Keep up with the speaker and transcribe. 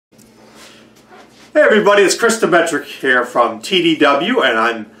Hey everybody, it's Demetrick here from TDW, and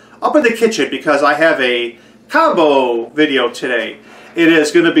I'm up in the kitchen because I have a combo video today. It is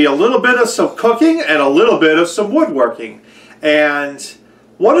going to be a little bit of some cooking and a little bit of some woodworking. And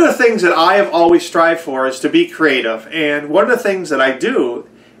one of the things that I have always strived for is to be creative. And one of the things that I do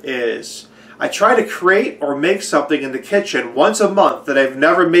is I try to create or make something in the kitchen once a month that I've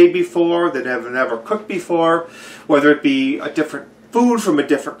never made before, that I've never cooked before, whether it be a different food from a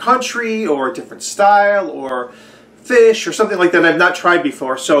different country or a different style or fish or something like that I've not tried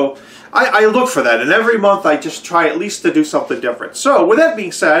before. So I look for that, and every month I just try at least to do something different. So with that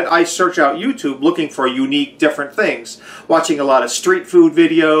being said, I search out YouTube looking for unique different things, watching a lot of street food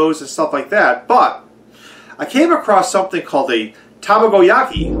videos and stuff like that. But I came across something called a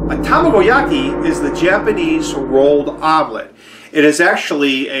Tamagoyaki. A Tamagoyaki is the Japanese rolled omelet. It is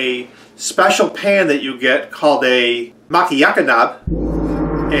actually a special pan that you get called a makiyakanob,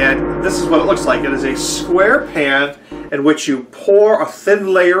 and this is what it looks like. It is a square pan in which you pour a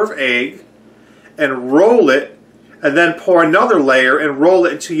thin layer of egg and roll it, and then pour another layer and roll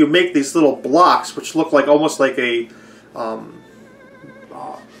it until you make these little blocks which look like almost like a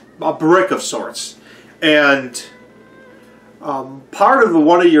brick of sorts. And part of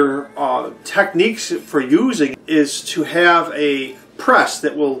one of your techniques for using is to have a press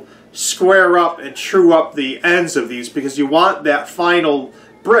that will square up and true up the ends of these, because you want that final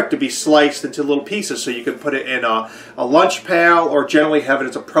brick to be sliced into little pieces so you can put it in a lunch pail, or generally have it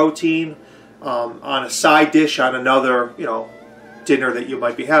as a protein on a side dish on another, dinner that you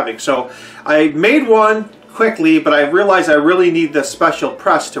might be having. So I made one quickly, but I realized I really need the special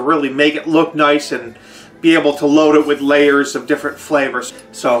press to really make it look nice and be able to load it with layers of different flavors.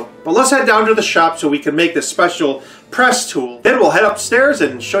 But let's head down to the shop so we can make this special press tool. Then we'll head upstairs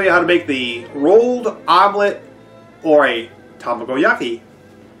and show you how to make the rolled omelet, or a Tamagoyaki.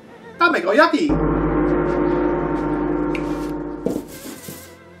 Tamagoyaki!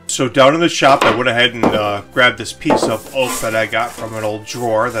 So down in the shop, I went ahead and grabbed this piece of oak that I got from an old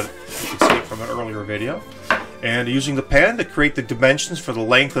drawer that you can see from an earlier video. And using the pan to create the dimensions for the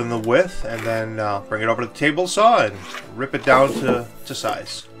length and the width, and then bring it over to the table saw and rip it down to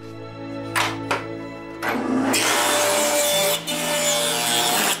size.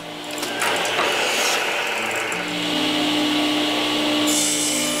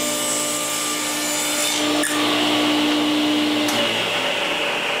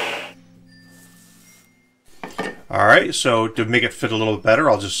 Alright, so to make it fit a little better,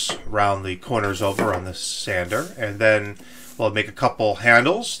 I'll just round the corners over on this sander, and then we'll make a couple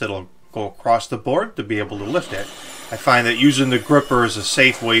handles that'll go across the board to be able to lift it. I find that using the gripper is a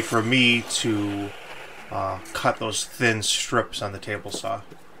safe way for me to cut those thin strips on the table saw.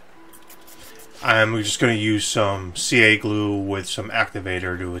 I'm just going to use some CA glue with some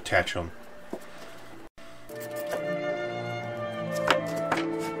activator to attach them.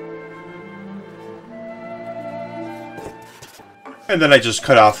 And then I just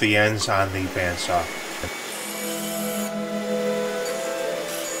cut off the ends on the bandsaw.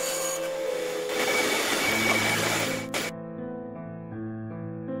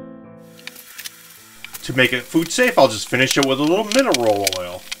 To make it food safe, I'll just finish it with a little mineral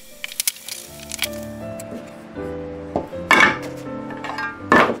oil.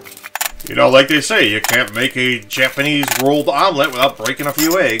 Like they say, you can't make a Japanese rolled omelet without breaking a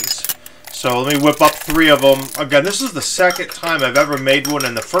few eggs. So let me whip up 3 of them. Again, this is the second time I've ever made one,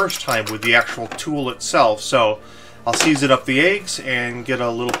 and the first time with the actual tool itself. So I'll season up the eggs and get a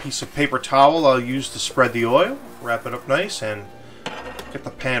little piece of paper towel I'll use to spread the oil, wrap it up nice, and get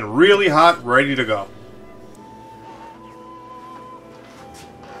the pan really hot, ready to go.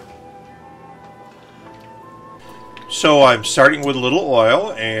 So I'm starting with a little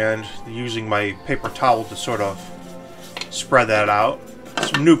oil and using my paper towel to sort of spread that out.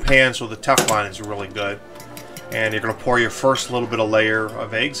 Some new pan, so the Teflon is really good. And you're going to pour your first little bit of layer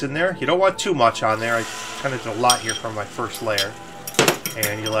of eggs in there. You don't want too much on there. I kind of did a lot here for my first layer.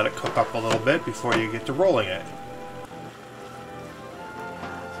 And you let it cook up a little bit before you get to rolling it.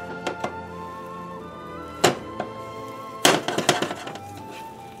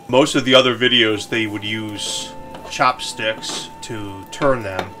 Most of the other videos, they would use chopsticks to turn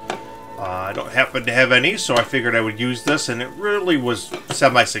them. I don't happen to have any, so I figured I would use this, and it really was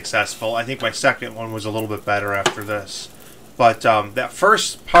semi-successful. I think my second one was a little bit better after this. But that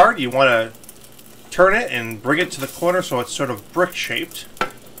first part, you want to turn it and bring it to the corner so it's sort of brick-shaped.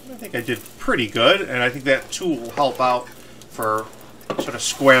 I think I did pretty good, and I think that tool will help out for sort of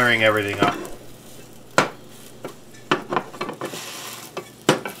squaring everything up.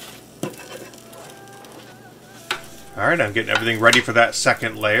 Alright, I'm getting everything ready for that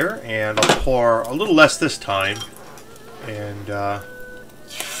second layer, and I'll pour a little less this time. And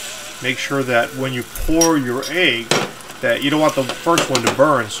make sure that when you pour your egg, that you don't want the first one to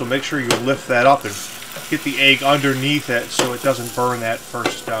burn, so make sure you lift that up and get the egg underneath it so it doesn't burn that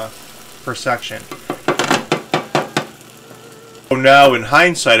first section. So now in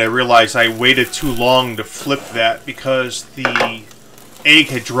hindsight I realized I waited too long to flip that because the egg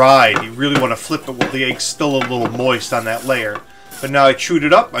had dried. You really want to flip it with the egg still a little moist on that layer. But now I chewed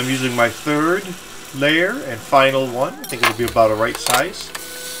it up. I'm using my third layer and final one. I think it'll be about the right size.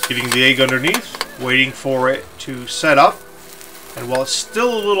 Getting the egg underneath, waiting for it to set up. And while it's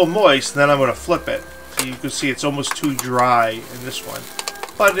still a little moist, then I'm going to flip it. So you can see it's almost too dry in this one.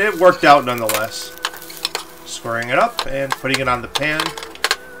 But it worked out nonetheless. Squaring it up and putting it on the pan.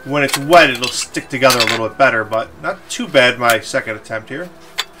 When it's wet, it'll stick together a little bit better, but not too bad my second attempt here.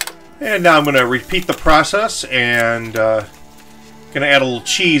 And now I'm going to repeat the process and going to add a little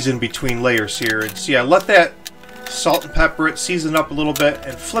cheese in between layers here. And see, I let that salt and pepper it, season up a little bit,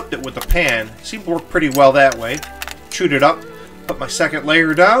 and flipped it with the pan. It seemed to work pretty well that way. Chewed it up, put my second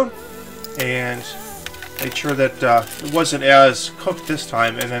layer down, and made sure that it wasn't as cooked this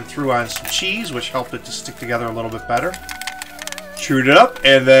time, and then threw on some cheese, which helped it to stick together a little bit better. Chewed it up,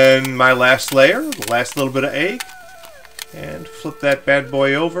 and then my last layer, the last little bit of egg, and flip that bad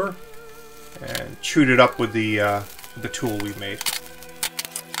boy over, and chewed it up with the tool we made.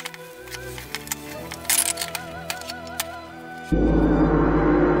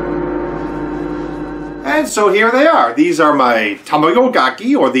 And so here they are. These are my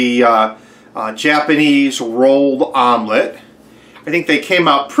Tamagoyaki, or the Japanese rolled omelet. I think they came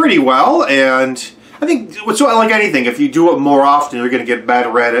out pretty well, and I think it's like anything. If you do it more often, you're going to get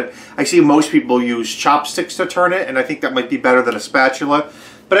better at it. I see most people use chopsticks to turn it, and I think that might be better than a spatula.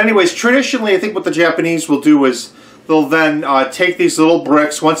 But anyways, traditionally, I think what the Japanese will do is they'll then take these little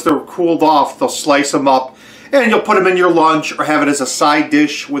bricks. Once they're cooled off, they'll slice them up, and you'll put them in your lunch or have it as a side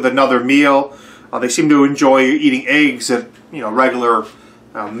dish with another meal. They seem to enjoy eating eggs at regular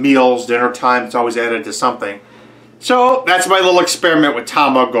meals, dinner time. It's always added to something. So that's my little experiment with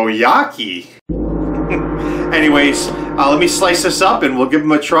Tamagoyaki. Anyways, let me slice this up and we'll give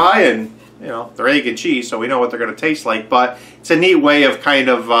them a try. And they're egg and cheese, so we know what they're going to taste like. But it's a neat way of kind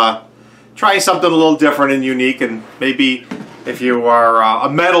of trying something a little different and unique. And maybe if you are a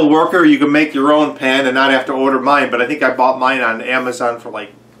metal worker, you can make your own pan and not have to order mine. But I think I bought mine on Amazon for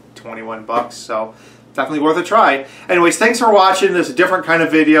like 21 bucks, so definitely worth a try. Anyways, thanks for watching. This is a different kind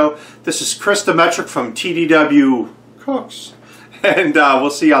of video. This is Demetrick from TDW Cooks, and we'll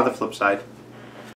see you on the flip side.